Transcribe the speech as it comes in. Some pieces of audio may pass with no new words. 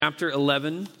Chapter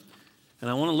 11, and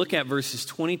I want to look at verses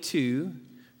 22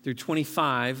 through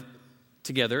 25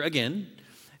 together again.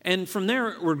 And from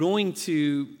there, we're going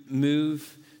to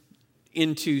move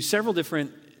into several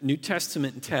different New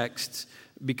Testament texts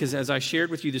because as I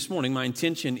shared with you this morning, my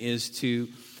intention is to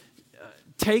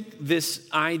take this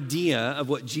idea of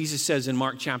what Jesus says in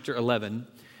Mark chapter 11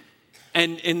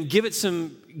 and give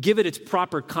it its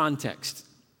proper context.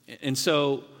 And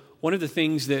so one of the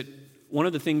things that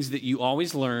you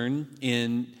always learn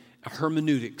in a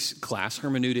hermeneutics class,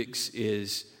 hermeneutics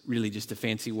is really just a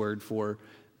fancy word for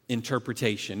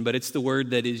interpretation, but it's the word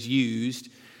that is used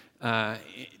to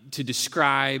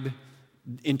describe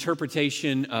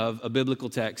interpretation of a biblical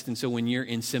text. And so when you're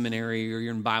in seminary or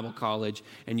you're in Bible college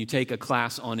and you take a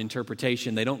class on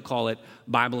interpretation, they don't call it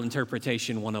Bible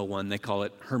Interpretation 101, they call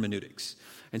it hermeneutics.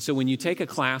 And so when you take a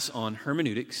class on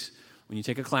hermeneutics, when you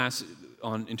take a class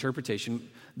on interpretation,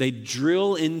 they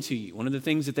drill into you. One of the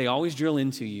things that they always drill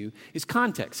into you is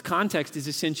context. Context is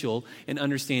essential in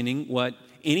understanding what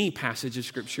any passage of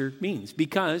Scripture means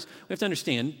because we have to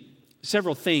understand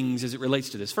several things as it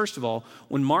relates to this. First of all,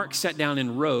 when Mark sat down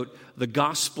and wrote the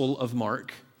Gospel of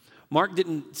Mark, Mark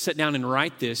didn't sit down and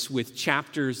write this with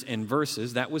chapters and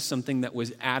verses. That was something that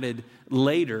was added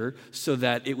later so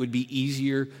that it would be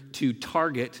easier to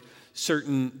target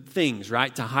certain things,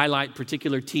 right? To highlight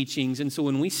particular teachings. And so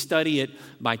when we study it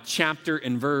by chapter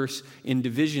and verse in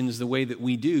divisions the way that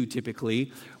we do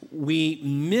typically, we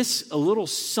miss a little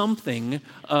something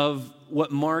of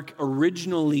what Mark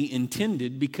originally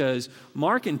intended because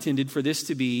Mark intended for this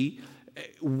to be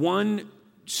one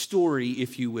story,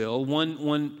 if you will,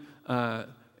 one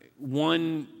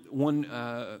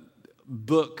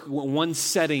book, one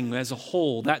setting as a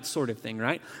whole, that sort of thing,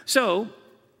 right? So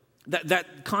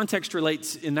that context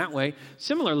relates in that way.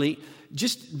 Similarly,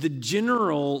 just the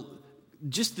general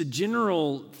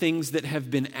things that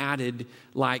have been added,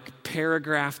 like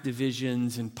paragraph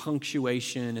divisions and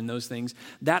punctuation and those things,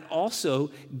 that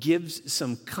also gives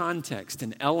some context,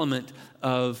 an element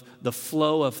of the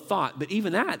flow of thought. But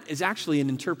even that is actually an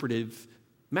interpretive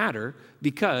matter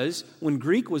because when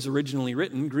Greek was originally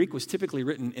written, Greek was typically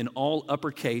written in all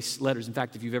uppercase letters. In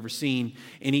fact, if you've ever seen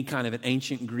any kind of an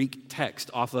ancient Greek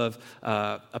text off of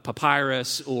a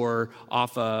papyrus or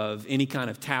off of any kind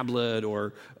of tablet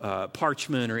or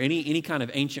parchment or any kind of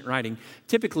ancient writing,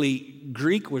 typically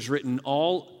Greek was written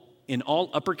in all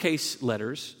uppercase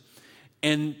letters,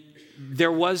 and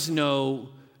there were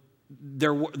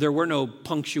no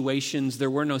punctuations, there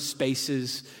were no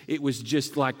spaces. It was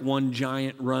just like one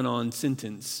giant run-on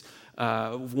sentence,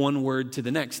 one word to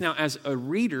the next. Now, as a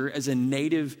reader, as a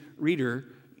native reader,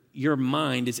 your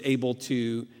mind is able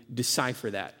to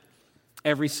decipher that.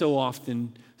 Every so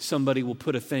often, somebody will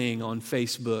put a thing on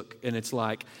Facebook, and it's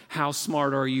like, how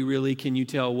smart are you really? Can you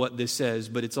tell what this says?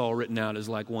 But it's all written out as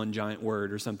like one giant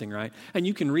word or something, right? And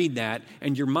you can read that,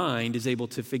 and your mind is able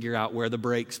to figure out where the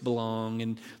breaks belong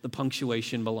and the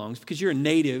punctuation belongs because you're a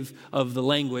native of the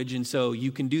language, and so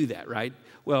you can do that, right?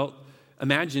 Well,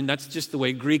 imagine that's just the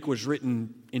way Greek was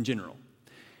written in general.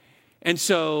 And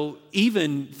so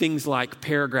even things like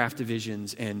paragraph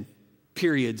divisions and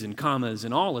periods and commas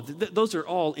and all of those are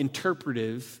all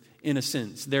interpretive in a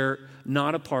sense. They're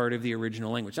not a part of the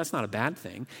original language. That's not a bad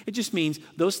thing. It just means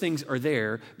those things are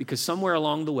there because somewhere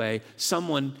along the way,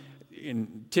 someone,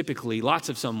 and typically lots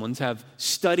of someones, have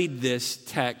studied this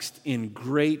text in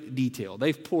great detail.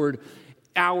 They've poured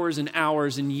hours and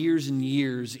hours and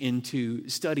years into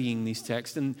studying these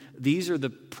texts, and these are the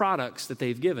products that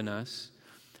they've given us.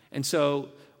 And so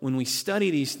when we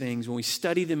study these things, when we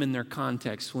study them in their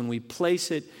context, when we place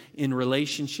it in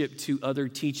relationship to other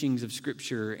teachings of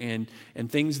Scripture and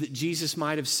things that Jesus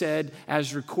might have said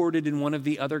as recorded in one of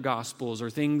the other Gospels or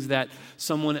things that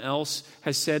someone else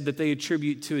has said that they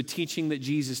attribute to a teaching that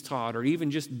Jesus taught or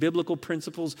even just biblical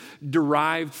principles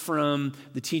derived from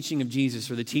the teaching of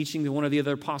Jesus or the teaching of one of the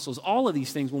other apostles, all of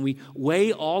these things, when we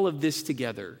weigh all of this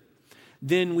together,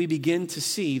 then we begin to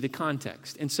see the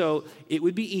context. And so it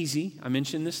would be easy, I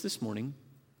mentioned this morning,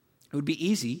 it would be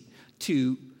easy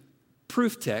to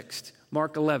proof text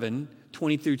Mark 11,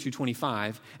 23 through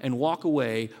 25, and walk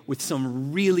away with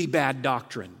some really bad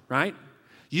doctrine, right?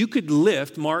 You could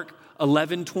lift Mark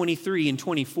 11, 23 and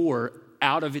 24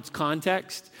 out of its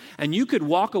context, and you could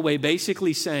walk away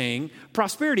basically saying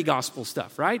prosperity gospel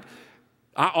stuff, right?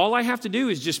 All I have to do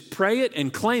is just pray it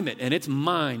and claim it, and it's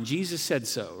mine. Jesus said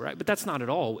so, right? But that's not at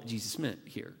all what Jesus meant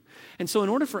here. And so in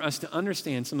order for us to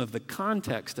understand some of the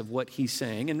context of what he's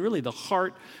saying and really the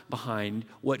heart behind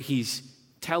what he's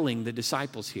telling the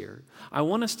disciples here, I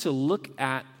want us to look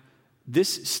at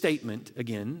this statement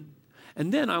again,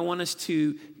 and then I want us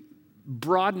to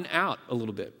broaden out a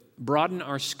little bit, broaden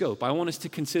our scope. I want us to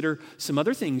consider some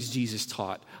other things Jesus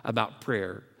taught about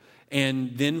prayer.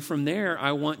 And then from there,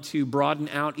 I want to broaden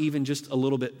out even just a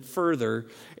little bit further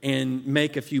and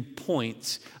make a few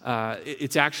points.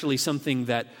 It's actually something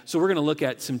so we're going to look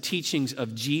at some teachings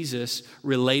of Jesus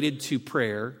related to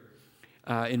prayer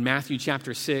in Matthew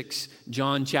chapter 6,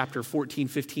 John chapter 14,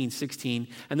 15, 16.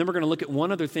 And then we're going to look at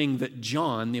one other thing that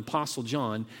John, the Apostle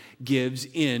John, gives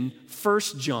in 1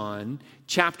 John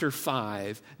chapter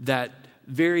 5 that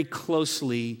very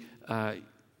closely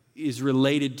is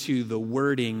related to the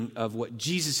wording of what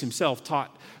Jesus himself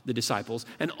taught the disciples.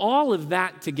 And all of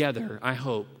that together, I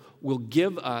hope, will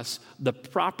give us the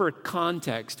proper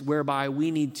context whereby we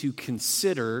need to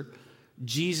consider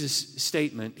Jesus'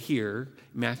 statement here,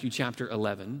 Matthew chapter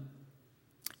 11.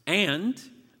 And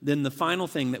then the final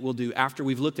thing that we'll do after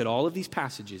we've looked at all of these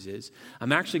passages is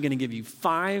I'm actually going to give you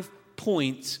 5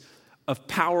 points of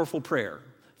powerful prayer.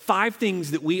 5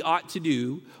 things that we ought to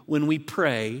do when we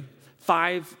pray.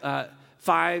 5,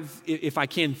 if I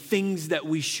can, things that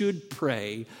we should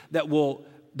pray that will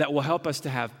help us to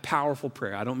have powerful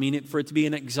prayer. I don't mean it for it to be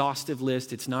an exhaustive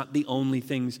list. It's not the only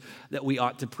things that we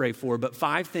ought to pray for, but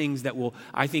 5 things that will,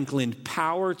 I think, lend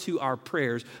power to our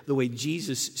prayers the way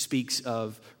Jesus speaks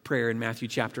of prayer in Matthew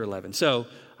chapter 11. So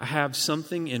I have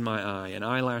something in my eye, an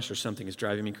eyelash or something is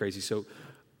driving me crazy. So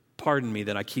pardon me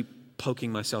that I keep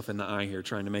poking myself in the eye here,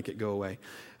 trying to make it go away.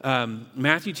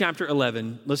 Matthew chapter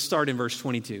 11, let's start in verse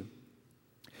 22.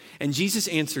 And Jesus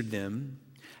answered them,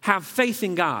 "Have faith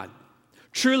in God.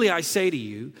 Truly I say to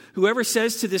you, whoever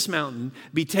says to this mountain,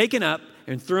 'Be taken up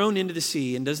and thrown into the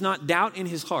sea,' and does not doubt in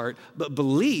his heart, but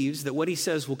believes that what he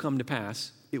says will come to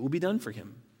pass, it will be done for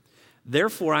him.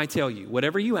 Therefore I tell you,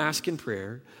 whatever you ask in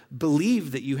prayer,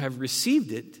 believe that you have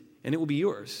received it, and it will be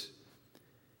yours.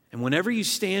 And whenever you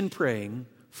stand praying,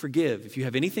 forgive if you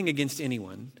have anything against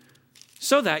anyone,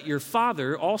 so that your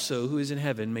Father also who is in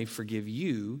heaven may forgive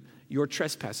you your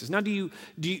trespasses." Now, do you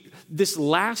this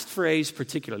last phrase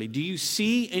particularly, do you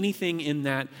see anything in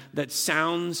that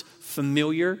sounds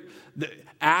familiar?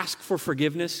 Ask for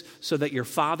forgiveness so that your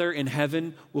Father in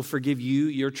heaven will forgive you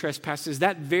your trespasses.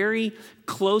 That very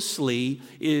closely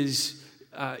is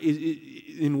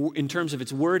in terms of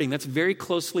its wording, that's very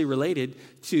closely related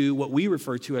to what we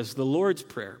refer to as the Lord's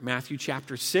Prayer. Matthew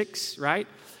chapter 6, right?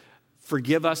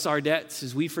 Forgive us our debts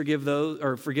as we forgive those,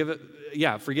 or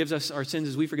forgives us our sins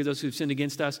as we forgive those who have sinned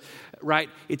against us, right?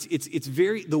 It's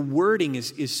very, the wording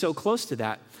is so close to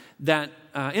that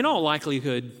in all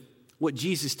likelihood, what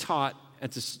Jesus taught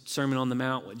at the Sermon on the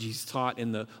Mount, what Jesus taught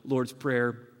in the Lord's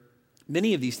Prayer,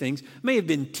 many of these things may have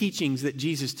been teachings that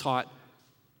Jesus taught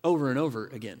over and over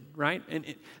again, right?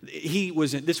 And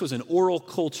this was an oral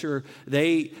culture.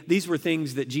 These were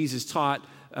things that Jesus taught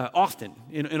often,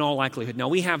 in all likelihood. Now,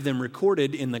 we have them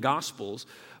recorded in the Gospels,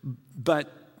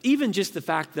 but even just the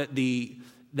fact that the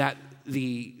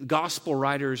Gospel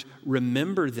writers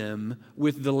remember them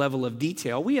with the level of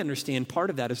detail, we understand part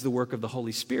of that is the work of the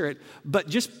Holy Spirit, but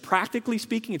just practically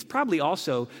speaking, it's probably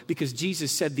also because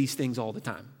Jesus said these things all the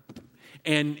time.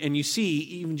 And you see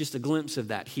even just a glimpse of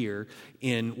that here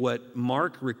in what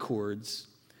Mark records.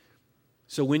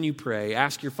 So when you pray,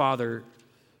 ask your Father,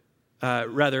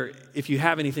 if you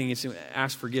have anything,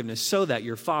 ask forgiveness so that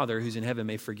your Father who's in heaven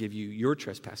may forgive you your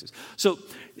trespasses. So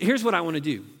here's what I want to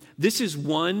do. This is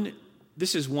one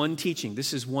teaching.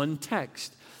 This is one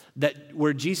text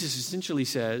where Jesus essentially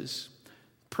says,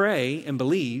 pray and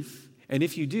believe, and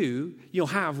if you do, you'll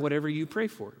have whatever you pray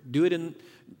for. Do it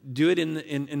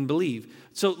and believe.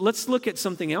 So let's look at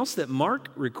something else that Mark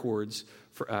records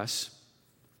for us.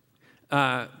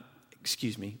 That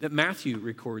Matthew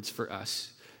records for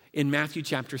us in Matthew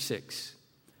chapter 6.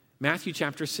 Matthew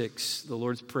chapter 6, the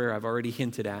Lord's Prayer I've already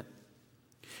hinted at.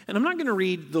 And I'm not going to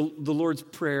read the Lord's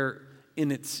Prayer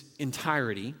in its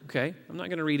entirety, okay? I'm not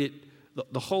going to read it,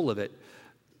 the whole of it.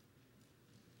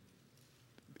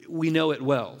 We know it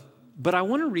well. But I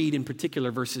want to read in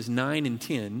particular verses 9 and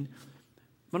 10.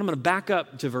 But I'm going to back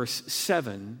up to verse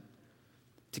 7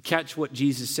 to catch what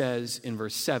Jesus says in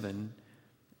verse 7.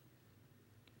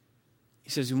 He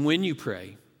says, "And when you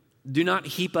pray, do not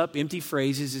heap up empty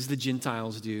phrases as the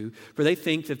Gentiles do, for they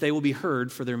think that they will be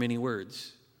heard for their many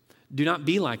words. Do not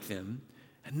be like them."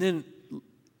 And then,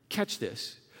 catch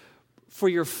this. "For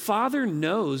your Father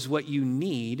knows what you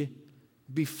need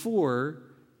before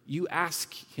you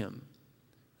ask Him."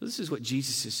 This is what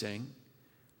Jesus is saying.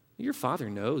 Your Father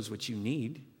knows what you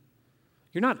need.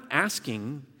 You're not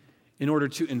asking in order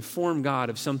to inform God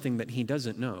of something that He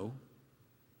doesn't know.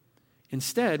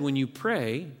 Instead, when you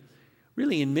pray,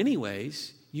 really in many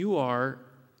ways, you are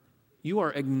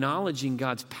acknowledging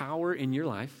God's power in your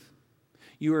life.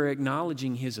 You are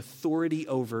acknowledging his authority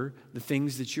over the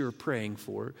things that you're praying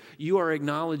for. You are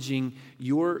acknowledging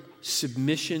your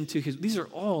submission to his. These are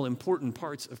all important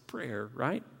parts of prayer,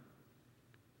 right?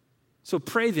 So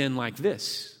pray then like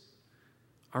this: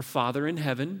 Our Father in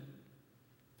heaven,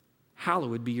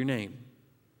 hallowed be your name.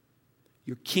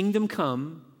 Your kingdom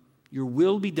come, your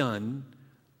will be done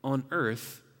on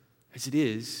earth as it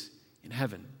is in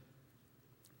heaven.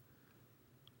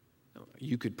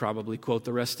 You could probably quote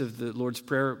the rest of the Lord's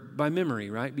Prayer by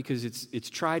memory, right? Because it's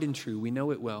tried and true. We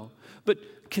know it well. But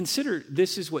consider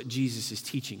this is what Jesus is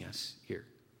teaching us here.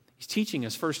 He's teaching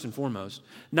us first and foremost,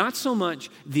 not so much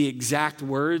the exact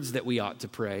words that we ought to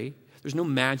pray. There's no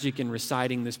magic in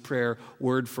reciting this prayer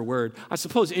word for word. I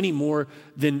suppose any more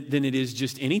than it is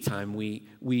just any time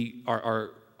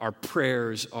our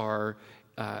prayers are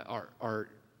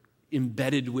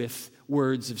embedded with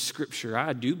words of Scripture.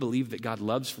 I do believe that God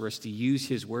loves for us to use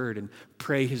his word and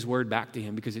pray his word back to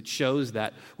him, because it shows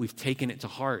that we've taken it to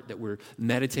heart, that we're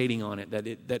meditating on it,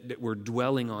 that we're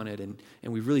dwelling on it, and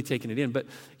we've really taken it in. But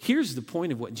here's the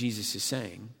point of what Jesus is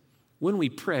saying. When we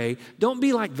pray, don't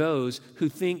be like those who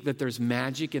think that there's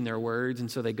magic in their words,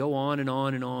 and so they go on and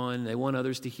on and on, and they want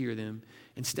others to hear them.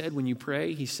 Instead, when you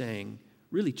pray, he's saying,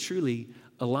 really, truly,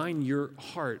 align your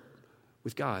heart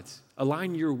with God's.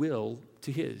 Align your will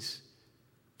to his.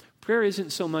 Prayer isn't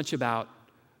so much about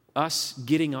us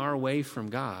getting our way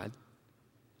from God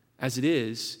as it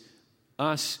is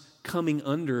us coming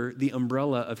under the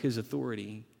umbrella of his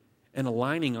authority and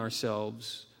aligning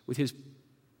ourselves with his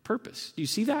purpose. Do you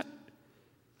see that?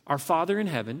 Our Father in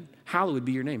heaven, hallowed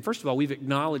be your name. First of all, we've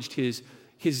acknowledged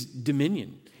his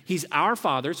dominion. He's our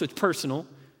Father, so it's personal.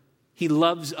 He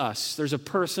loves us. There's a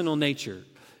personal nature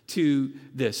to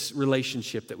this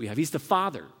relationship that we have. He's the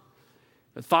Father.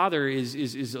 The Father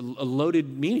is a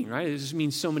loaded meaning, right? It just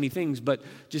means so many things, but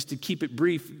just to keep it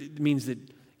brief, it means that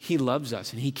he loves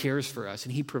us and he cares for us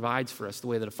and he provides for us the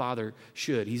way that a father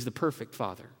should. He's the perfect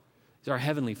Father. He's our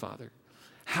heavenly Father.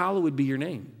 Hallowed be your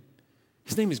name.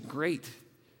 His name is great.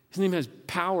 His name has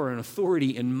power and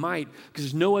authority and might, because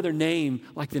there's no other name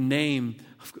like the name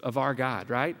of our God,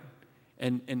 right?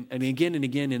 And again and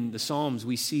again in the Psalms,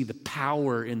 we see the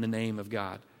power in the name of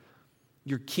God.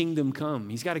 Your kingdom come.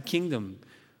 He's got a kingdom.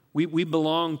 We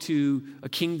belong to a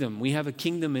kingdom. We have a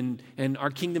kingdom, and our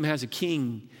kingdom has a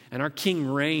king. And our king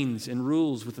reigns and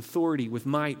rules with authority, with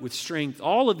might, with strength.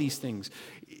 All of these things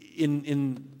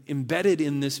embedded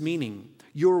in this meaning.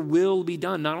 Your will be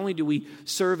done. Not only do we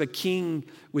serve a king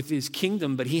with his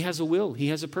kingdom, but he has a will. He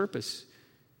has a purpose.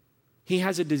 He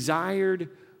has a desired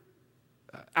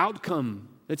outcome.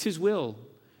 That's his will.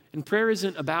 And prayer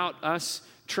isn't about us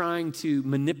trying to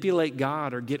manipulate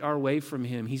God or get our way from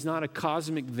him. He's not a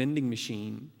cosmic vending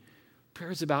machine.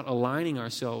 Prayer is about aligning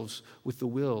ourselves with the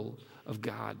will of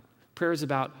God. Prayer is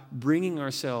about bringing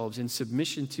ourselves in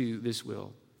submission to this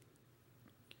will.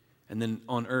 And then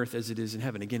on earth as it is in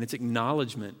heaven. Again, it's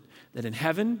acknowledgement that in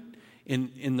heaven,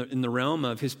 in the realm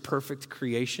of his perfect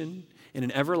creation, in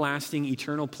an everlasting,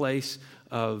 eternal place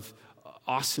of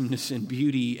awesomeness and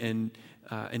beauty and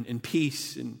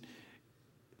peace, and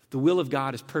the will of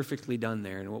God is perfectly done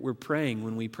there. And what we're praying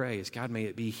when we pray is, God, may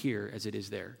it be here as it is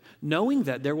there. Knowing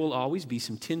that there will always be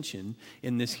some tension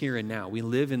in this here and now. We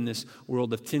live in this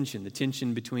world of tension, the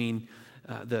tension between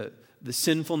the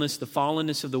sinfulness, the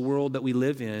fallenness of the world that we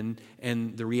live in,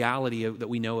 and the reality that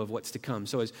we know of what's to come.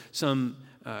 So as some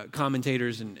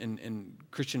commentators and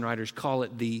Christian writers call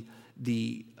it,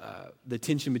 the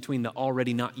tension between the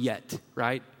already not yet,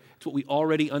 right? It's what we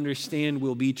already understand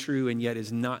will be true and yet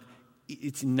it's not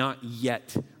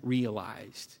yet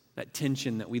realized. That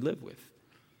tension that we live with.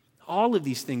 All of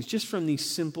these things just from these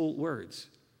simple words.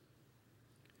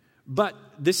 But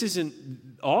this isn't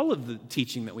all of the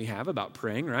teaching that we have about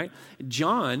praying, right?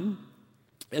 John,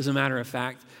 as a matter of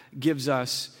fact, gives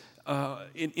us,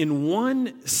 in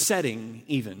one setting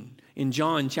even, in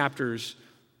John chapters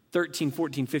 13,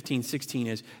 14, 15, 16,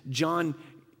 as John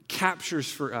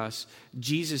captures for us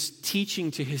Jesus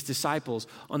teaching to his disciples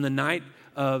on the night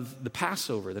of the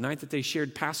Passover, the night that they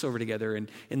shared Passover together, and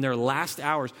in their last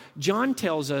hours. John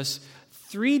tells us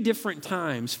 4 different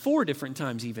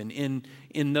times even,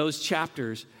 in those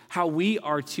chapters, how we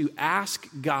are to ask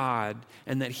God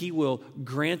and that he will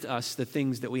grant us the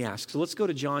things that we ask. So let's go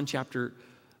to John chapter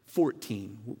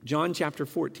 14. John chapter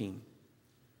 14.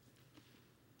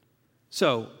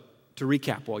 So, to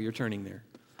recap while you're turning there.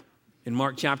 In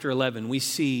Mark chapter 11, we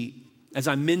see, as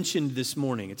I mentioned this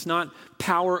morning, it's not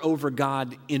power over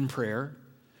God in prayer.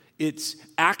 It's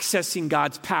accessing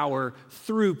God's power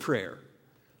through prayer.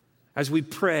 As we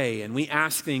pray and we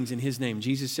ask things in his name,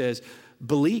 Jesus says,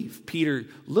 believe. Peter,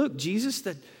 look, Jesus,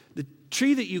 that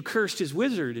tree that you cursed is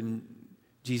withered. And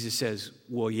Jesus says,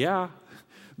 well, yeah,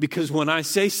 because when I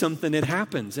say something, it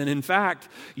happens. And in fact,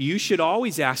 you should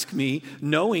always ask me,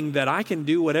 knowing that I can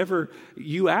do whatever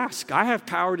you ask. I have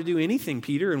power to do anything,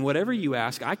 Peter, and whatever you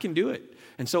ask, I can do it.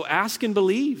 And so ask and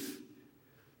believe.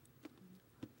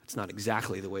 It's not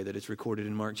exactly the way that it's recorded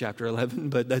in Mark chapter 11,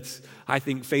 but that's, I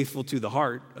think, faithful to the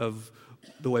heart of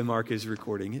the way Mark is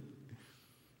recording it.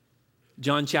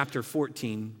 John chapter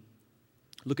 14,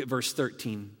 look at verse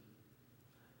 13.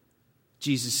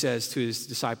 Jesus says to his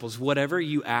disciples, whatever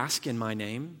you ask in my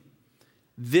name,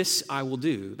 this I will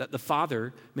do, that the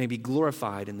Father may be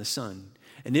glorified in the Son.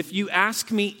 And if you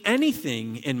ask me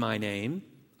anything in my name,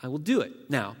 I will do it.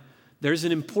 Now, there's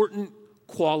an important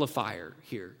qualifier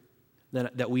here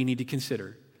that we need to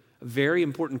consider. A very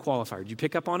important qualifier. Did you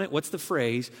pick up on it? What's the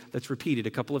phrase that's repeated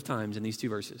a couple of times in these two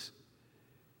verses?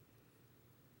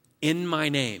 In my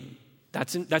name.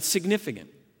 That's significant.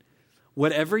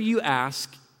 Whatever you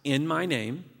ask in my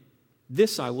name,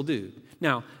 this I will do.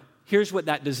 Now, here's what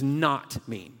that does not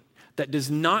mean. That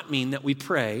does not mean that we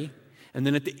pray, and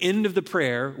then at the end of the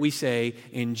prayer, we say,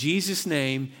 in Jesus'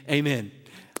 name, amen.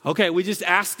 Okay, we just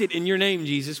asked it in your name,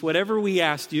 Jesus. Whatever we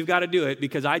asked, you've got to do it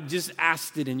because I just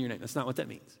asked it in your name. That's not what that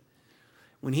means.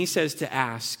 When he says to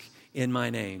ask in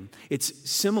my name, it's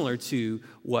similar to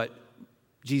what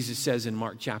Jesus says in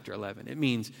Mark chapter 11. It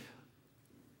means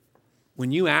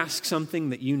when you ask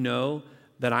something that you know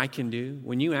that I can do,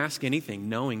 when you ask anything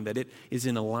knowing that it is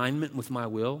in alignment with my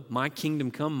will, my kingdom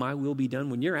come, my will be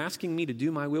done, when you're asking me to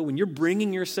do my will, when you're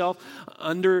bringing yourself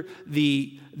under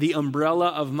the umbrella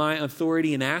of my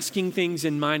authority and asking things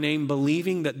in my name,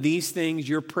 believing that these things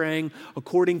you're praying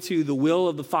according to the will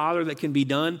of the Father that can be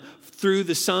done through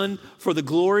the Son for the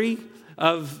glory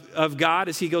of God,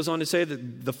 as he goes on to say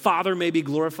that the Father may be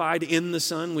glorified in the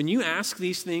Son. When you ask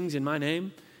these things in my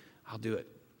name, I'll do it.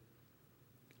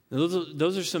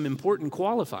 Those are some important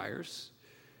qualifiers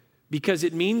because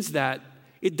it means that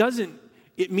it doesn't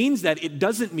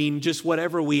mean just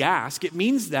whatever we ask. It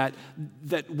means that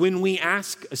when we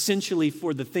ask essentially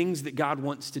for the things that God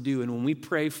wants to do and when we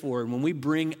pray for and when we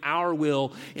bring our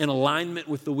will in alignment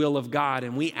with the will of God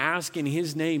and we ask in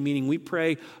his name, meaning we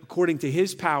pray according to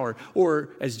his power, or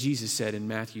as Jesus said in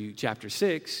Matthew chapter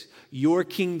 6, your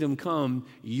kingdom come,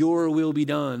 your will be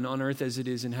done on earth as it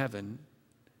is in heaven.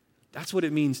 That's what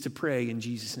it means to pray in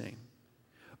Jesus' name.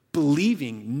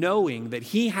 Believing, knowing that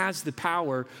he has the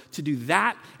power to do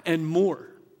that and more.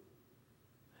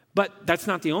 But that's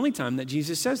not the only time that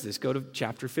Jesus says this. Go to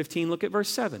chapter 15, look at verse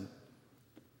 7.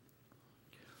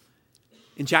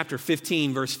 In chapter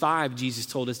 15, verse 5, Jesus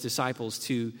told his disciples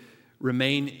to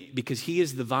remain, because he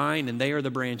is the vine and they are the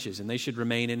branches, and they should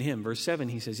remain in him. Verse 7,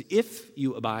 he says, if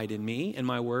you abide in me and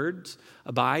my words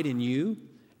abide in you,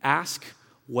 ask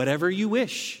whatever you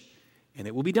wish, and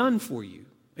it will be done for you.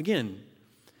 Again,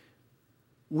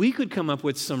 we could come up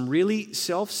with some really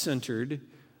self-centered,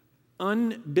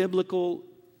 unbiblical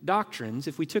doctrines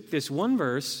if we took this one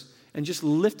verse and just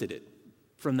lifted it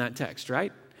from that text,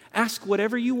 right? Ask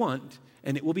whatever you want,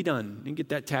 and it will be done. You can get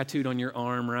that tattooed on your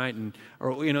arm, right?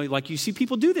 Or like you see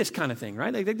people do this kind of thing,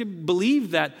 right? They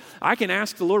believe that I can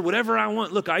ask the Lord whatever I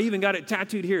want. Look, I even got it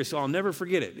tattooed here, so I'll never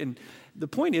forget it. And the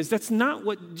point is, that's not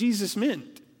what Jesus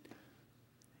meant.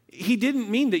 He didn't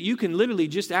mean that you can literally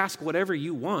just ask whatever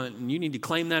you want and you need to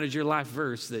claim that as your life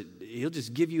verse, that he'll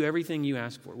just give you everything you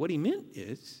ask for. What he meant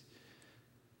is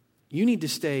you need to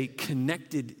stay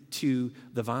connected to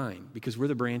the vine because we're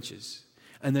the branches.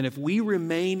 And then if we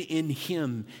remain in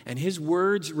him and his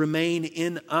words remain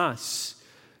in us,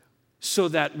 so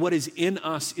that what is in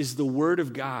us is the word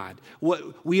of God,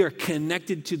 we are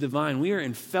connected to the vine. We are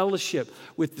in fellowship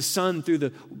with the Son through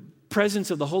the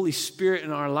presence of the Holy Spirit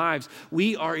in our lives.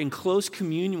 We are in close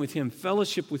communion with him,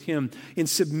 fellowship with him, in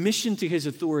submission to his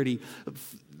authority,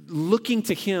 looking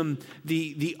to him,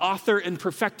 the author and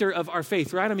perfecter of our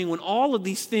faith, right? I mean, when all of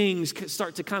these things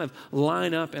start to kind of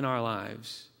line up in our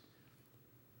lives,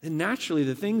 then naturally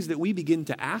the things that we begin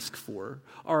to ask for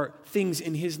are things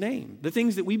in his name. The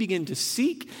things that we begin to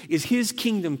seek is his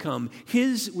kingdom come,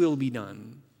 his will be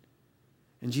done.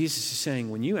 And Jesus is saying,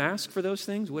 when you ask for those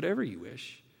things, whatever you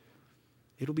wish,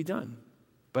 it'll be done.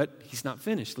 But he's not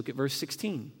finished. Look at verse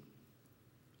 16.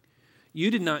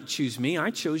 You did not choose me, I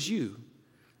chose you,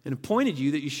 and appointed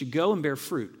you that you should go and bear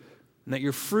fruit, and that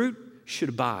your fruit should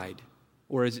abide,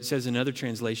 or as it says in another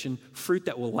translation, fruit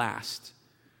that will last.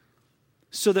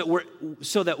 So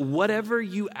that whatever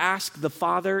you ask the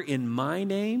Father in my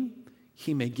name,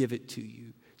 he may give it to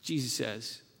you. Jesus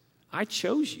says, I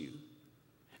chose you,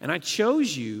 and I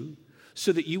chose you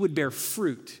so that you would bear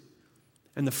fruit.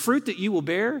 And the fruit that you will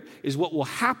bear is what will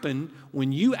happen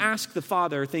when you ask the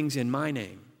Father things in my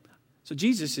name. So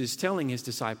Jesus is telling his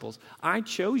disciples, I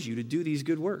chose you to do these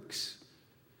good works.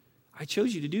 I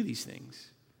chose you to do these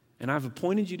things. And I've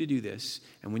appointed you to do this.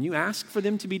 And when you ask for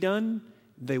them to be done,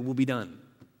 they will be done.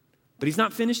 But he's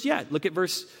not finished yet. Look at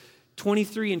verse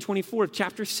 23 and 24 of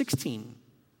chapter 16.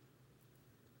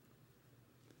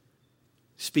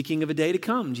 Speaking of a day to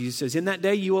come, Jesus says, in that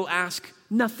day you will ask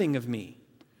nothing of me.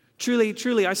 Truly,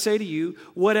 truly, I say to you,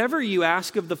 whatever you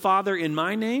ask of the Father in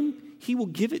my name, he will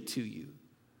give it to you.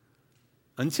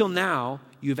 Until now,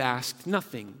 you've asked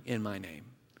nothing in my name.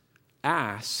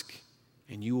 Ask,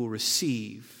 and you will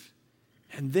receive.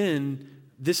 And then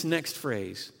this next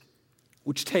phrase,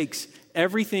 which takes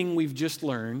everything we've just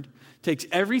learned, takes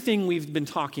everything we've been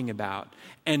talking about,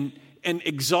 and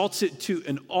exalts it to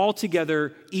an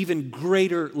altogether even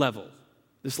greater level.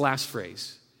 This last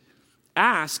phrase.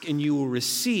 Ask and you will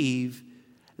receive,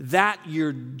 that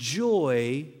your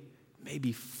joy may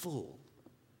be full.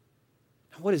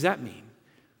 Now, what does that mean?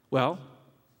 Well,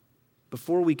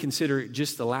 before we consider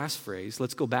just the last phrase,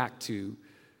 let's go back to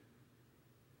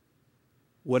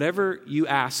whatever you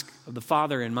ask of the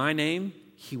Father in my name,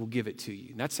 he will give it to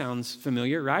you. That sounds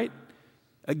familiar, right?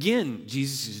 Again,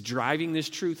 Jesus is driving this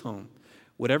truth home.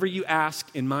 Whatever you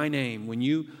ask in my name, when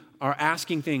you are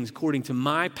asking things according to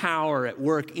my power at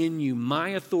work in you, my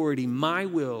authority, my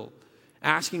will,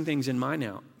 asking things in my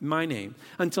name.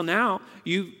 Until now,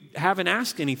 you haven't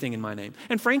asked anything in my name.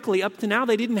 And frankly, up to now,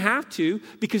 they didn't have to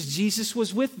because Jesus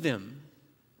was with them.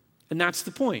 And that's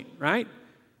the point, right?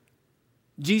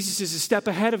 Jesus is a step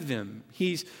ahead of them.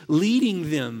 He's leading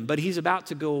them, but he's about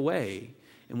to go away.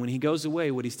 And when he goes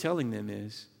away, what he's telling them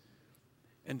is,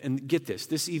 and get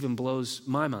this even blows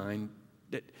my mind,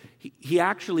 that he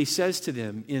actually says to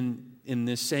them in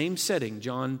this same setting,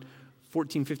 John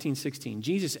 14, 15, 16,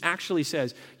 Jesus actually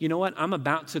says, you know what, I'm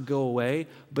about to go away,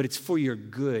 but it's for your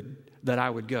good that I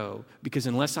would go, because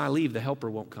unless I leave, the helper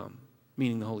won't come,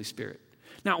 meaning the Holy Spirit.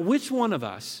 Now, which one of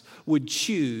us would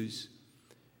choose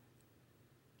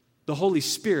the Holy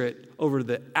Spirit over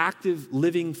the active,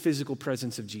 living, physical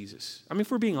presence of Jesus? I mean,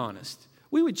 if we're being honest,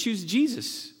 we would choose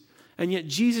Jesus. And yet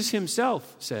Jesus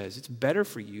himself says, it's better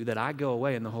for you that I go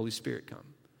away and the Holy Spirit come.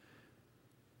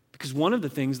 Because one of the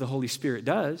things the Holy Spirit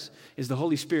does is the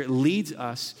Holy Spirit leads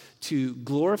us to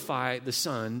glorify the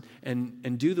Son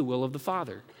and do the will of the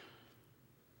Father.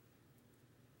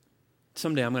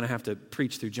 Someday I'm going to have to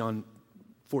preach through John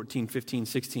 14, 15,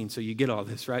 16 so you get all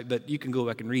this, right? But you can go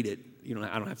back and read it.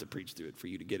 I don't have to preach through it for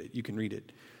you to get it. You can read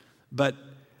it. But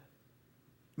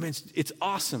man, it's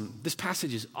awesome. This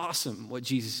passage is awesome, what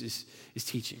Jesus is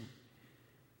teaching.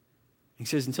 He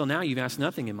says, until now you've asked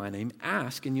nothing in my name.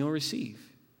 Ask and you'll receive,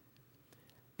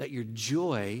 that your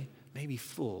joy may be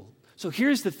full. So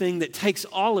here's the thing that takes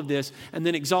all of this and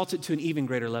then exalts it to an even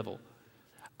greater level.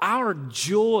 Our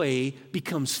joy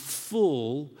becomes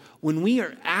full when we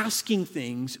are asking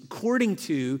things according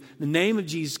to the name of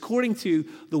Jesus, according to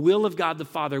the will of God the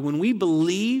Father. When we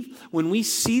believe, when we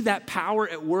see that power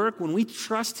at work, when we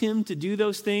trust him to do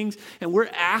those things, and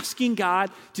we're asking God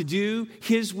to do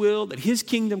his will, that his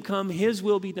kingdom come, his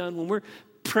will be done, when we're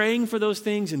praying for those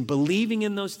things and believing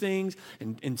in those things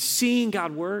and seeing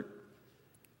God work,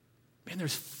 man,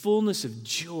 there's fullness of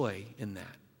joy in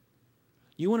that.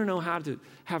 You want to know how to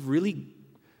have really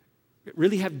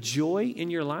have joy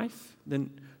in your life? Then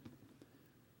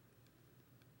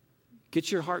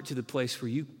get your heart to the place where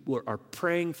you are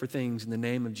praying for things in the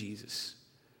name of Jesus.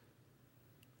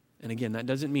 And again, that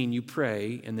doesn't mean you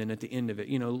pray and then at the end of it,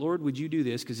 Lord, would you do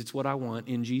this because it's what I want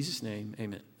in Jesus' name,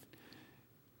 amen.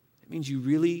 It means you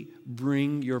really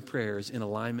bring your prayers in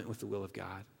alignment with the will of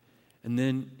God. And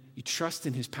then you trust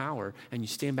in his power and you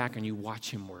stand back and you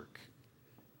watch him work.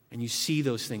 And you see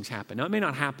those things happen. Now, it may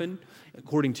not happen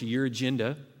according to your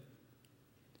agenda.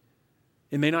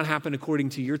 It may not happen according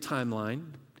to your timeline.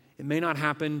 It may not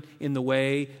happen in the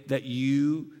way that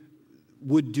you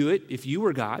would do it if you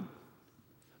were God.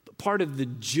 But part of the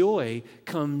joy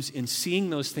comes in seeing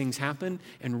those things happen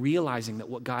and realizing that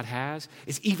what God has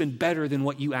is even better than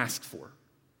what you asked for,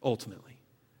 ultimately.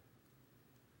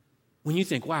 When you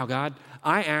think, wow, God,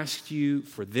 I asked you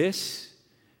for this,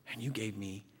 and you gave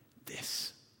me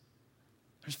this.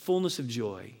 There's fullness of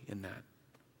joy in that.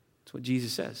 That's what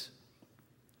Jesus says.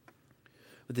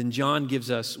 But then John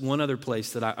gives us one other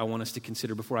place that I want us to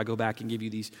consider before I go back and give you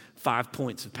these 5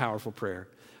 points of powerful prayer.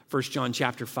 1 John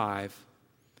chapter 5,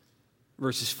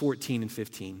 verses 14 and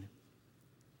 15.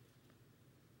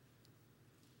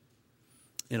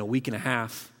 In a week and a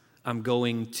half, I'm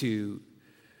going to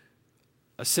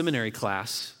a seminary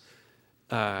class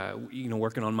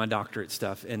working on my doctorate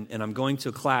stuff, and I'm going to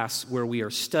a class where we are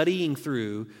studying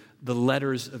through the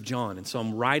letters of John. And so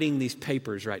I'm writing these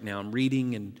papers right now. I'm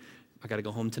reading, and I got to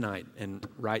go home tonight and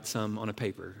write some on a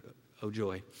paper. Oh,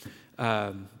 joy.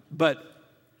 But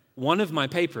one of my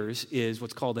papers is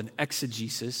what's called an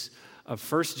exegesis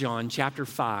of 1 John chapter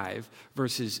 5,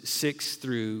 verses 6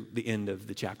 through the end of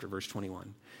the chapter, verse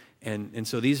 21. And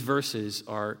so these verses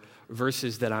are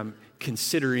verses that I'm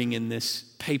considering in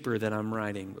this paper that I'm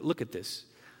writing. Look at this.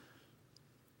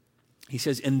 He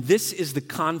says, "And this is the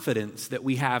confidence that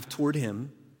we have toward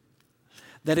him,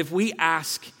 that if we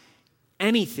ask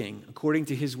anything according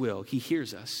to his will, he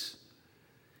hears us.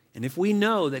 And if we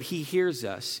know that he hears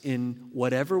us in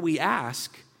whatever we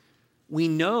ask, we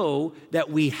know that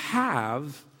we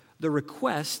have the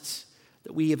requests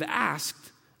that we have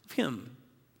asked of him."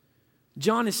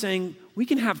 John is saying we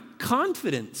can have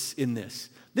confidence in this.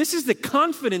 This is the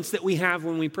confidence that we have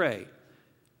when we pray.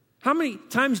 How many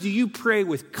times do you pray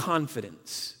with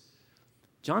confidence?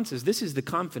 John says this is the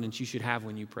confidence you should have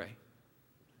when you pray.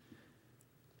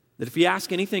 That if you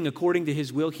ask anything according to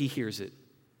his will, he hears it.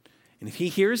 And if he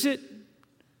hears it,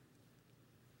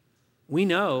 we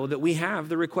know that we have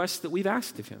the requests that we've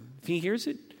asked of him. If he hears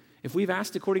it, if we've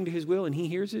asked according to his will and he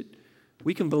hears it,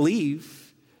 we can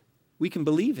believe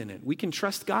in it. We can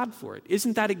trust God for it.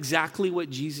 Isn't that exactly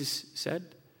what Jesus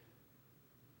said?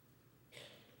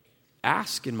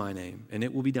 Ask in my name, and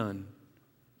it will be done.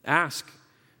 Ask.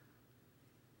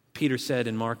 Peter said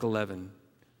in Mark 11,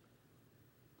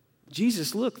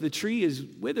 "Jesus, look, the tree is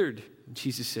withered." And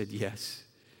Jesus said, "Yes.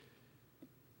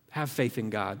 Have faith in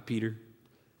God, Peter.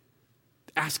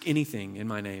 Ask anything in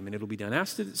my name, and it'll be done.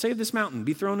 Ask to save this mountain,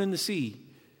 be thrown in the sea,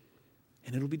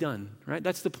 and it'll be done." Right?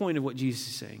 That's the point of what Jesus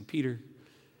is saying. Peter,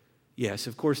 yes,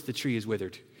 of course the tree is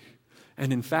withered.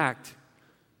 And in fact,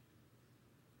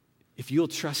 if you'll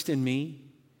trust in me,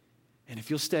 and if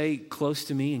you'll stay close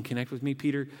to me and connect with me,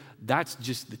 Peter, that's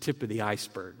just the tip of the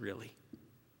iceberg, really.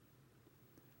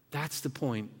 That's the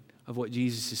point of what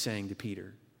Jesus is saying to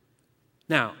Peter.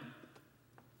 Now,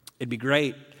 it'd be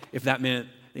great if that meant,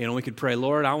 we could pray,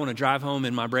 "Lord, I want to drive home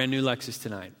in my brand new Lexus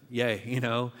tonight." Yay,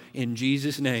 in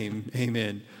Jesus' name,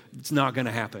 amen. It's not going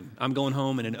to happen. I'm going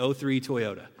home in an 03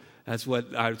 Toyota. That's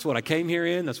what I came here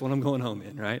in. That's what I'm going home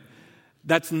in, right?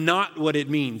 That's not what it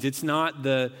means. It's not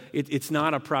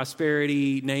a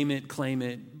prosperity, name it, claim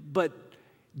it. But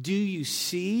do you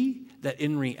see that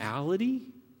in reality,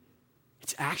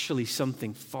 it's actually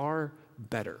something far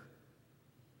better?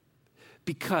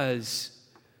 Because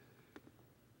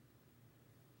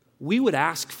we would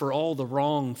ask for all the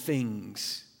wrong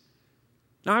things.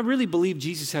 Now, I really believe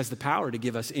Jesus has the power to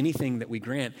give us anything that we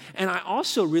grant. And I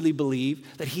also really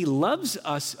believe that he loves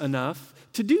us enough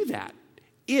to do that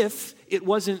if it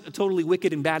wasn't a totally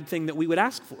wicked and bad thing that we would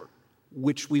ask for,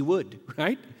 which we would,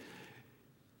 right?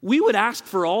 We would ask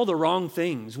for all the wrong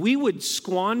things. We would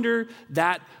squander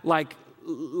that like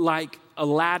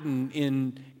Aladdin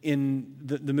in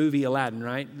the movie Aladdin,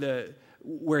 right?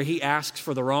 Where he asks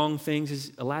for the wrong things.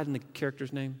 Is Aladdin the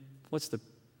character's name?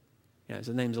 His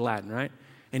name's Aladdin, right?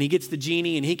 And he gets the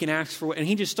genie and he can ask for, and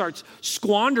he just starts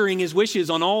squandering his wishes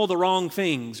on all the wrong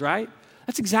things, right?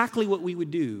 That's exactly what we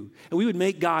would do. And we would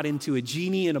make God into a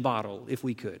genie in a bottle if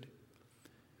we could.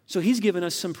 So he's given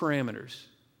us some parameters.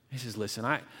 He says, listen,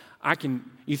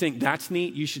 you think that's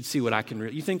neat? You should see what I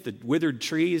can, you think the withered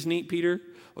tree is neat, Peter?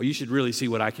 Well, you should really see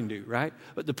what I can do, right?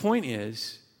 But the point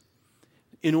is,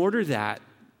 in order that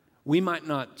we might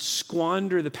not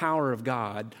squander the power of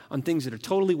God on things that are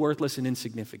totally worthless and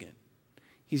insignificant,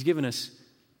 he's given us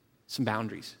some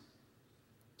boundaries,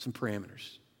 some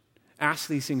parameters. Ask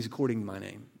these things according to my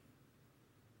name.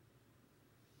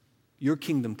 Your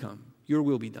kingdom come, your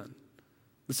will be done.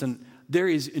 Listen, there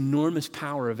is enormous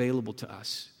power available to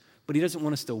us, but he doesn't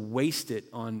want us to waste it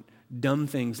on dumb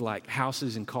things like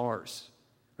houses and cars,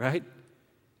 right?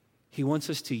 He wants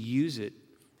us to use it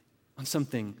on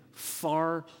something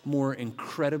far more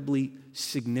incredibly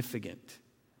significant.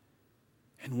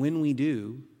 And when we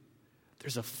do,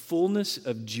 there's a fullness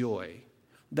of joy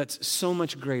that's so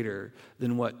much greater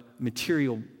than what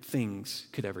material things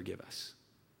could ever give us.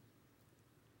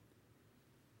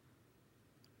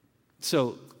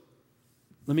 So,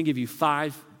 let me give you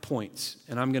 5 points,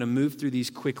 and I'm going to move through these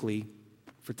quickly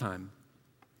for time.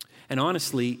 And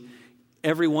honestly,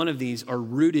 every one of these are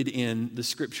rooted in the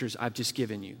scriptures I've just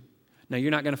given you. Now,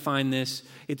 you're not going to find this.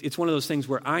 It's one of those things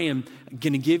where I am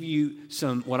going to give you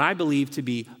some, what I believe to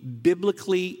be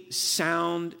biblically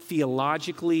sound,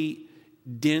 theologically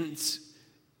dense,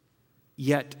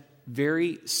 yet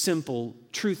very simple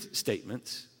truth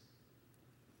statements.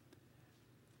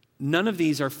 None of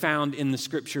these are found in the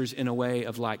scriptures in a way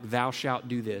of like, thou shalt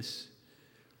do this.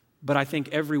 But I think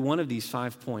every one of these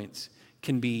 5 points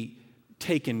can be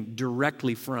taken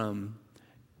directly from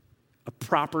a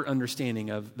proper understanding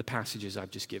of the passages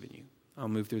I've just given you. I'll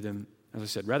move through them, as I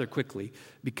said, rather quickly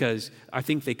because I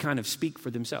think they kind of speak for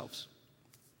themselves.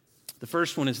 The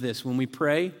first one is this: when we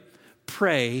pray,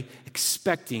 pray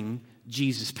expecting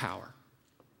Jesus' power.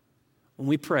 When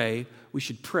we pray, we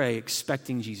should pray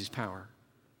expecting Jesus' power.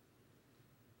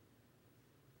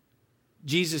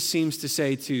 Jesus seems to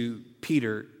say to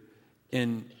Peter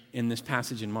in this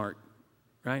passage in Mark,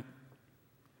 right?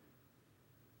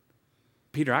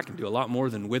 Peter, I can do a lot more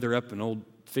than wither up an old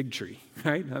fig tree,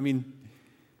 right? I mean,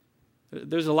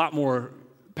 there's a lot more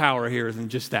power here than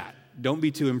just that. Don't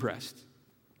be too impressed.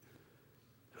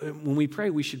 When we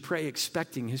pray, we should pray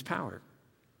expecting his power.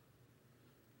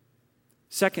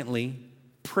 Secondly,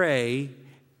 pray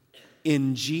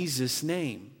in Jesus'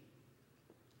 name.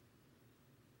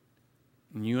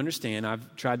 And you understand,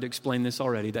 I've tried to explain this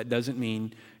already. That doesn't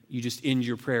mean you just end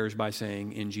your prayers by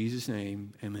saying, in Jesus'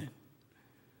 name, amen.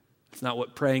 That's not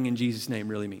what praying in Jesus' name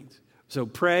really means. So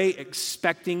pray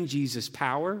expecting Jesus'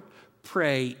 power.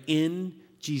 Pray in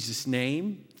Jesus'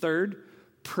 name. Third,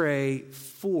 pray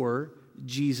for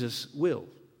Jesus' will.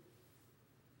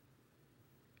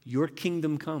 Your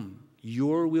kingdom come.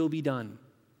 Your will be done.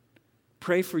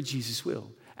 Pray for Jesus'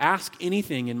 will. Ask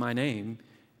anything in my name,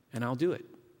 and I'll do it.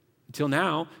 Until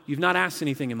now, you've not asked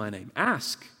anything in my name.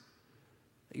 Ask,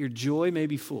 that your joy may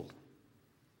be full.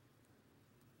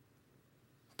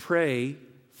 Pray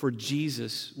for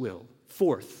Jesus' will.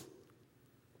 Fourth,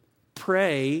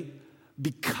 pray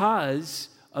because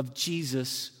of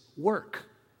Jesus' work.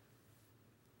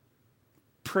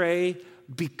 Pray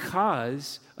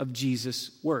because of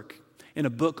Jesus' work. In a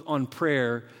book on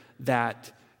prayer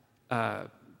that, help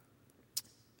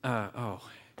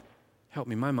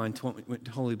me, my mind went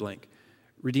totally blank.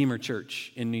 Redeemer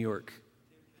Church in New York.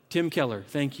 Tim Keller,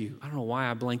 thank you. I don't know why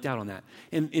I blanked out on that.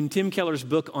 In Tim Keller's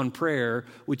book on prayer,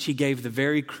 which he gave the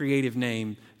very creative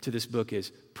name to this book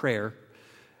is Prayer.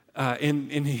 But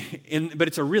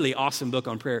it's a really awesome book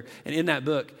on prayer. And in that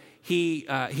book, he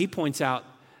points out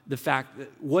the fact that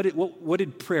what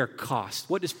did prayer cost?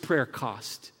 What does prayer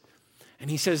cost? And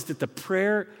he says that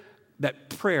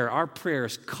our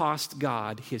prayers cost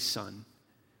God his son.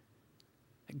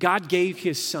 God gave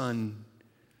his son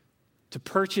to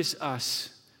purchase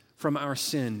us from our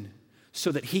sin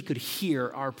so that he could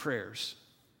hear our prayers.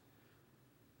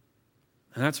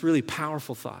 And that's a really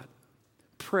powerful thought.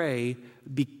 Pray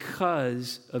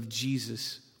because of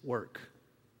Jesus' work.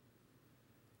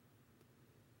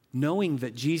 Knowing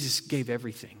that Jesus gave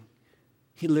everything.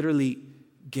 He literally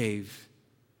gave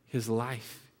his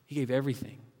life. He gave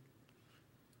everything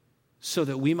so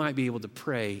that we might be able to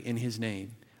pray in his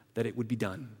name that it would be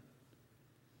done.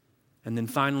 And then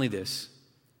finally this,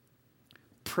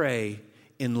 pray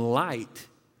in light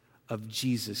of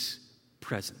Jesus'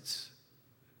 presence.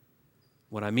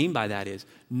 What I mean by that is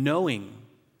knowing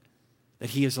that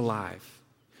he is alive,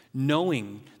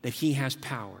 knowing that he has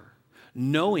power,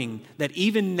 knowing that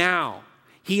even now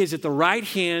he is at the right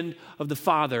hand of the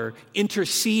Father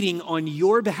interceding on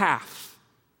your behalf.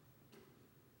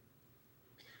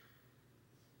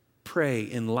 Pray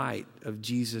in light of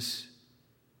Jesus'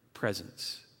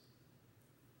 presence.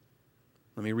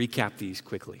 Let me recap these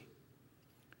quickly.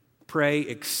 Pray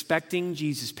expecting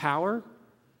Jesus' power.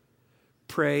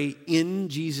 Pray in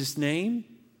Jesus' name.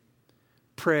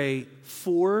 Pray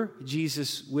for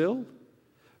Jesus' will.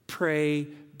 Pray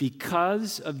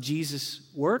because of Jesus'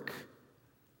 work.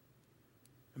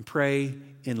 And pray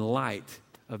in light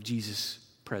of Jesus'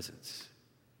 presence.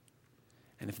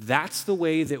 And if that's the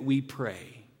way that we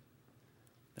pray,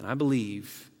 then I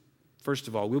believe, first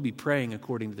of all, we'll be praying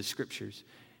according to the Scriptures.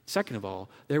 Second of all,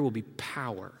 there will be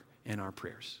power in our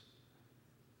prayers.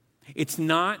 It's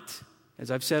not, as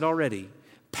I've said already,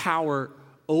 power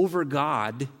over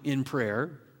God in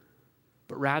prayer,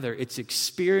 but rather it's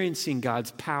experiencing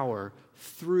God's power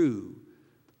through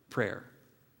prayer.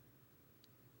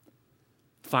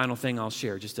 Final thing I'll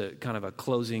share, just a kind of a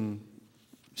closing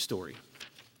story.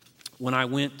 When I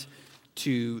went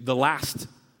to the last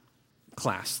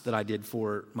class that I did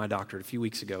for my doctorate a few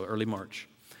weeks ago, early March,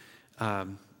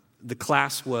 the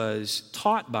class was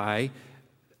taught by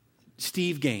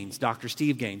Steve Gaines, Dr.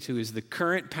 Steve Gaines, who is the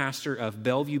current pastor of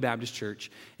Bellevue Baptist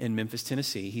Church in Memphis,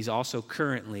 Tennessee. He's also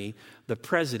currently the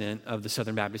president of the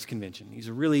Southern Baptist Convention. He's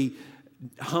a really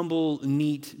humble,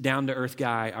 neat, down-to-earth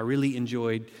guy. I really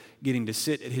enjoyed getting to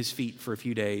sit at his feet for a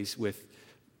few days with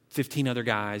 15 other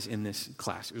guys in this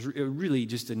class. It was really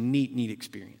just a neat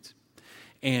experience.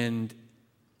 And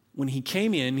when he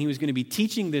came in, he was going to be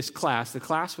teaching this class. The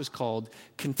class was called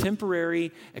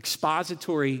Contemporary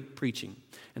Expository Preaching.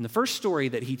 And the first story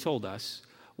that he told us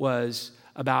was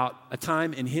about a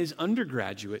time in his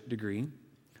undergraduate degree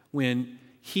when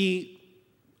he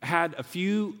had a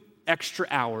few extra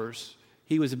hours.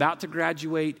 He was about to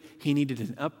graduate. He needed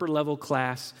an upper level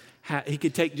class. He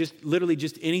could take just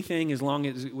anything as long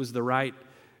as it was the right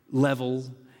level,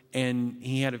 and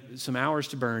he had some hours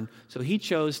to burn. So he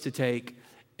chose to take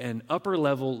an upper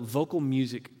level vocal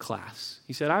music class.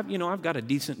 He said, I've got a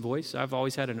decent voice. I've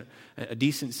always had a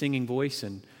decent singing voice,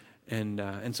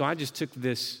 and so I just took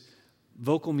this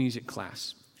vocal music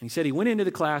class. And he said he went into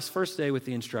the class first day with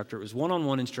the instructor. It was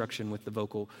one-on-one instruction with the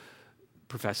vocal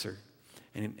professor.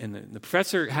 And the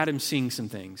professor had him sing some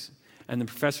things. And the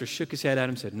professor shook his head at him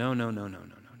and said, no.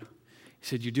 He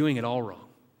said, you're doing it all wrong.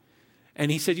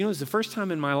 And he said, it was the first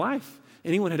time in my life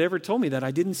anyone had ever told me that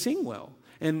I didn't sing well.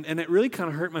 And it really kind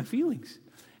of hurt my feelings.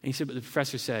 And he said, but the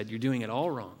professor said, you're doing it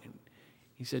all wrong. And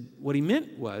he said, what he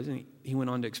meant was, and he went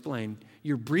on to explain,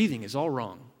 your breathing is all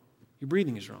wrong. Your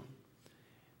breathing is wrong.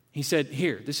 He said,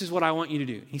 here, this is what I want you to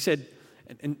do. He said,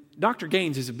 and Dr.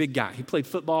 Gaines is a big guy. He played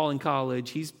football in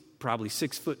college. He's probably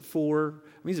 6'4".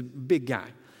 He's a big guy.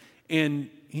 And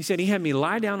he said he had me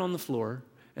lie down on the floor,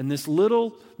 and this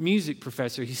little music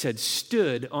professor, he said,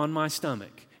 stood on my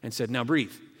stomach and said, now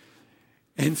breathe.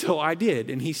 And so I did.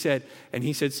 And he said,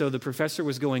 so the professor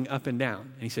was going up and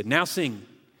down. And he said, now sing.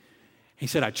 He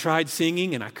said, I tried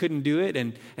singing and I couldn't do it.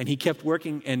 And he kept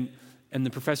working. And the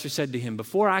professor said to him,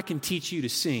 before I can teach you to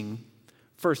sing,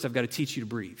 first I've got to teach you to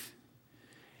breathe.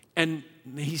 And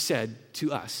he said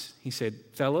to us, he said,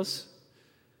 fellas,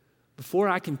 before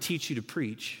I can teach you to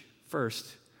preach, first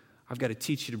I've got to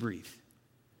teach you to breathe.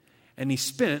 And he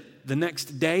spent the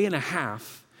next day and a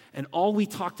half, and all we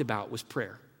talked about was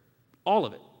prayer. All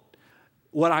of it.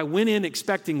 What I went in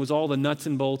expecting was all the nuts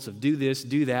and bolts of do this,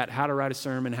 do that, how to write a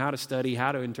sermon, how to study,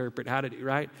 how to interpret, how to do,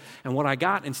 right? And what I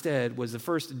got instead was the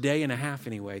first day and a half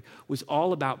anyway, was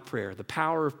all about prayer, the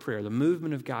power of prayer, the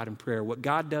movement of God in prayer, what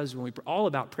God does when we pray, all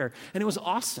about prayer. And it was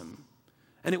awesome.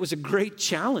 And it was a great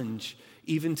challenge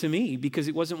even to me because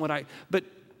it wasn't what but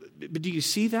do you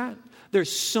see that?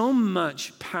 There's so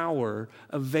much power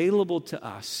available to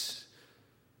us,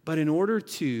 but in order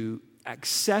to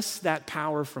access that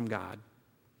power from God,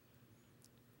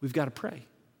 we've got to pray.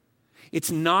 It's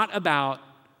not about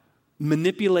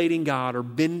manipulating God or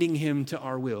bending him to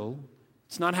our will.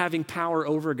 It's not having power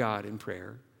over God in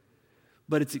prayer,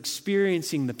 but it's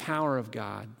experiencing the power of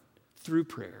God through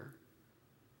prayer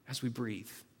as we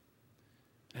breathe,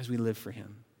 as we live for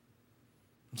him.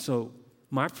 And so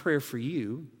my prayer for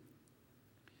you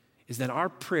is that our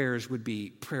prayers would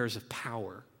be prayers of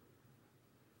power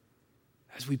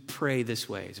as we pray this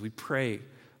way, as we pray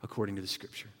according to the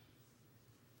Scripture.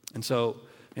 And so,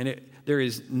 there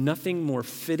is nothing more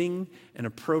fitting and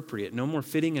appropriate, no more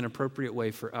fitting and appropriate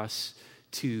way for us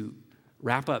to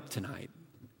wrap up tonight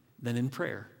than in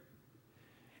prayer.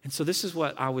 And so this is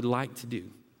what I would like to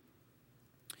do.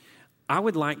 I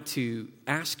would like to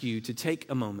ask you to take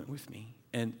a moment with me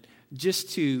and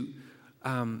just to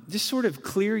just sort of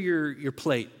clear your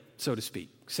plate, so to speak.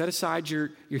 Set aside your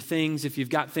things if you've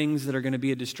got things that are going to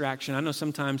be a distraction. I know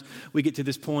sometimes we get to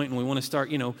this point and we want to start,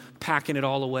 packing it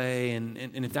all away. And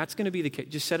if that's going to be the case,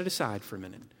 just set it aside for a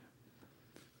minute.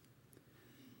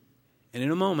 And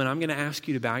in a moment, I'm going to ask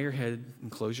you to bow your head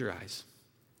and close your eyes.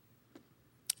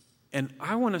 And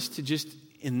I want us to just,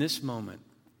 in this moment,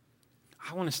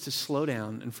 I want us to slow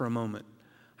down, and for a moment,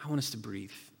 I want us to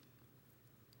breathe.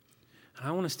 And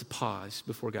I want us to pause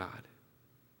before God.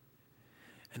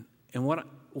 And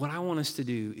what I want us to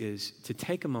do is to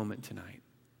take a moment tonight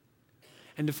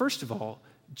and to, first of all,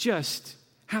 just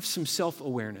have some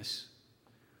self-awareness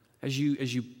as you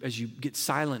get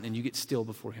silent and you get still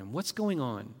before him. What's going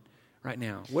on right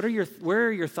now? Where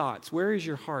are your thoughts? Where is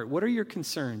your heart? What are your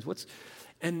concerns?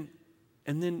 And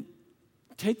then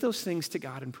take those things to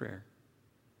God in prayer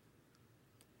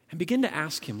and begin to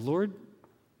ask him, Lord,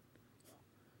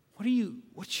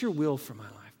 what's your will for my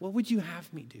life? What would you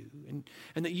have me do?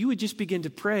 And that you would just begin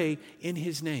to pray in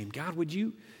his name. God, would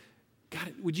you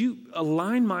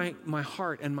align my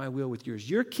heart and my will with yours?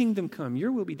 Your kingdom come,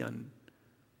 your will be done.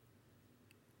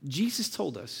 Jesus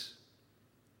told us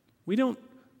we don't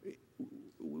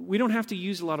have to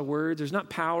use a lot of words. There's not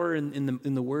power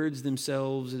in the words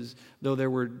themselves, as though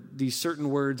there were these certain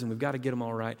words and we've got to get them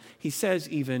all right. He says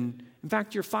even, in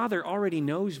fact, your Father already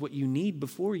knows what you need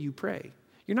before you pray.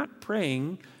 You're not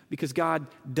praying because God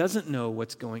doesn't know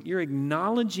what's going on. You're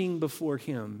acknowledging before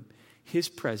him his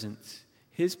presence,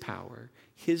 his power,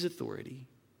 his authority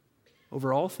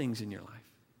over all things in your life.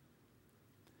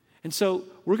 And so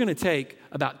we're going to take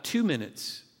about 2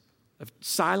 minutes of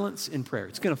silence in prayer.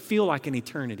 It's going to feel like an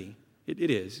eternity. It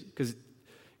is, because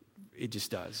it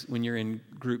just does. When you're in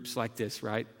groups like this,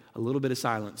 right? A little bit of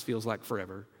silence feels like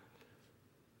forever.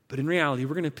 But in reality,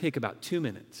 we're going to pick about 2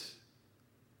 minutes.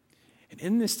 And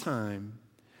in this time,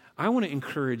 I want to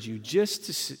encourage you just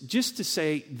to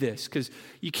say this, because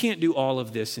you can't do all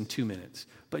of this in 2 minutes.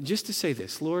 But just to say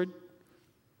this: Lord,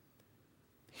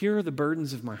 here are the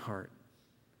burdens of my heart.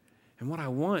 And what I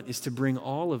want is to bring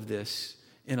all of this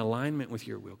in alignment with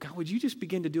your will. God, would you just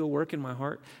begin to do a work in my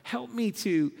heart? Help me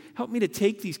to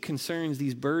take these concerns,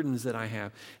 these burdens that I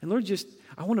have. And Lord,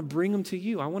 I want to bring them to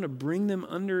you. I want to bring them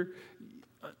under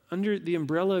the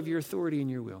umbrella of your authority and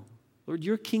your will. Lord,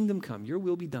 your kingdom come, your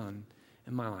will be done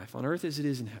in my life, on earth as it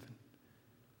is in heaven.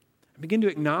 I begin to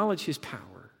acknowledge his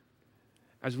power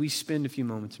as we spend a few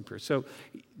moments in prayer. So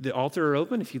the altar are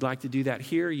open. If you'd like to do that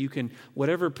here, you can,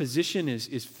 whatever position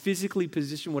is physically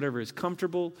positioned, whatever is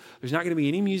comfortable. There's not going to be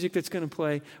any music that's going to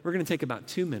play. We're going to take about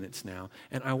 2 minutes now.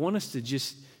 And I want us to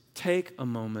just take a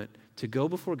moment to go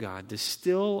before God, to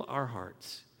still our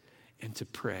hearts, and to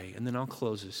pray. And then I'll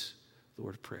close us with the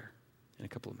word of prayer in a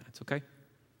couple of minutes, okay?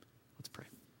 Let's pray.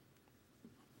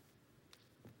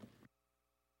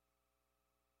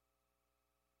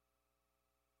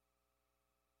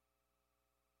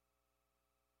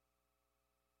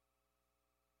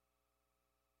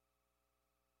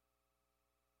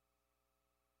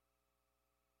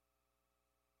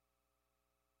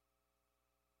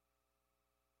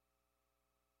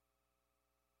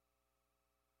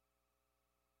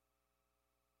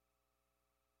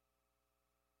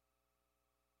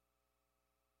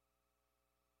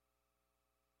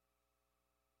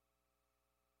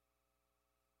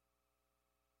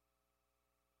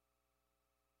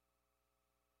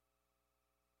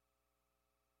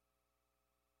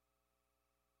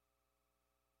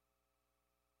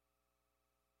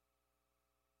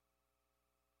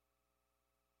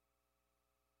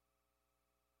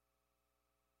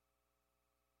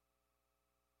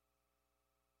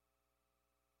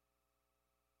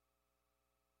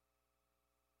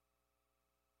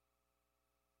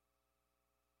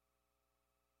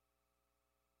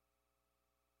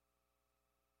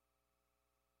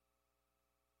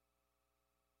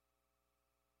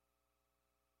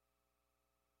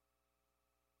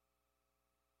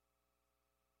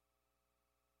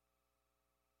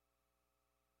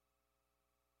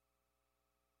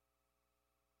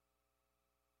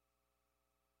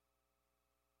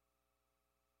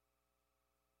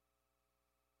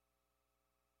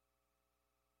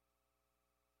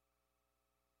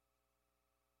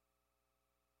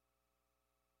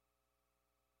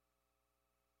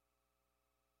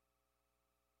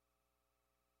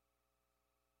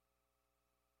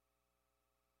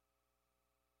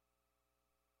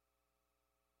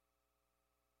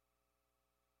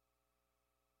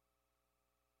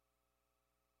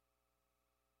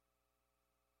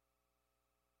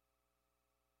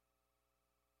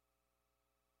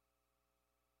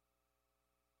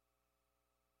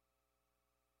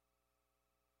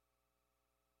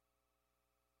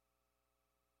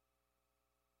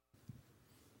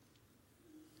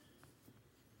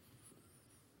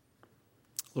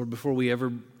 Lord, before we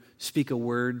ever speak a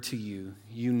word to you,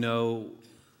 you know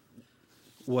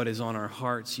what is on our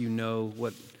hearts. You know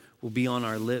what will be on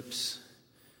our lips.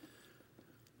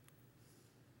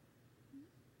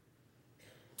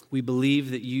 We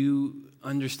believe that you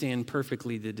understand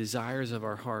perfectly the desires of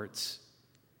our hearts.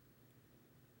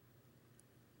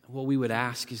 What we would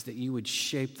ask is that you would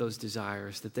shape those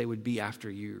desires, that they would be after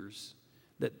yours,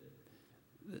 that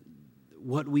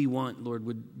what we want, Lord,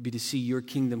 would be to see your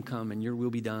kingdom come and your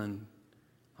will be done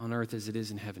on earth as it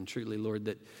is in heaven. Truly, Lord,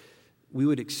 that we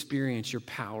would experience your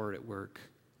power at work,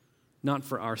 not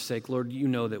for our sake. Lord, you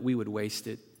know that we would waste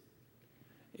it.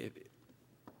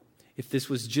 If this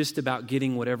was just about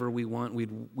getting whatever we want, we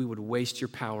would waste your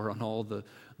power on all the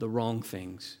wrong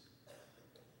things.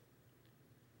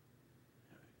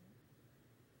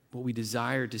 What we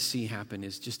desire to see happen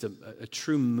is just a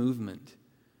true movement.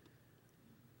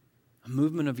 A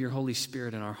movement of your Holy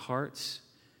Spirit in our hearts,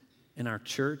 in our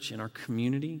church, in our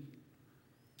community.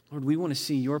 Lord, we want to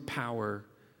see your power.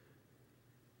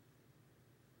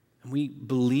 And we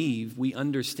believe, we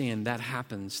understand that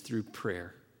happens through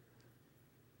prayer.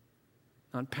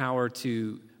 Not power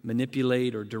to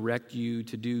manipulate or direct you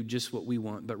to do just what we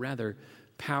want, but rather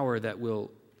power that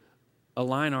will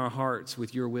align our hearts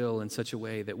with your will in such a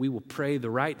way that we will pray the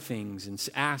right things and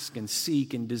ask and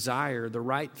seek and desire the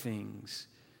right things.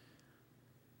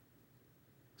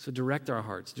 So direct our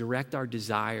hearts, direct our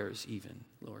desires even,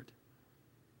 Lord.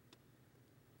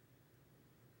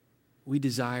 We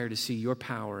desire to see your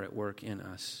power at work in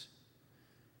us.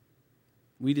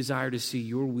 We desire to see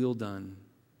your will done.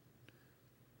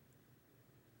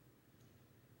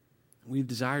 We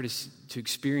desire to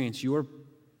experience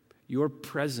your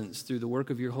presence through the work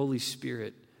of your Holy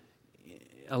Spirit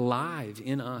alive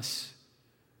in us.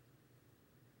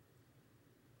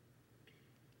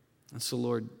 And so,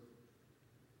 Lord,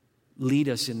 lead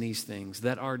us in these things,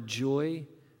 that our joy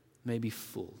may be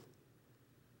full.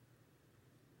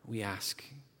 We ask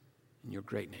in your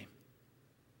great name.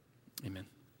 Amen.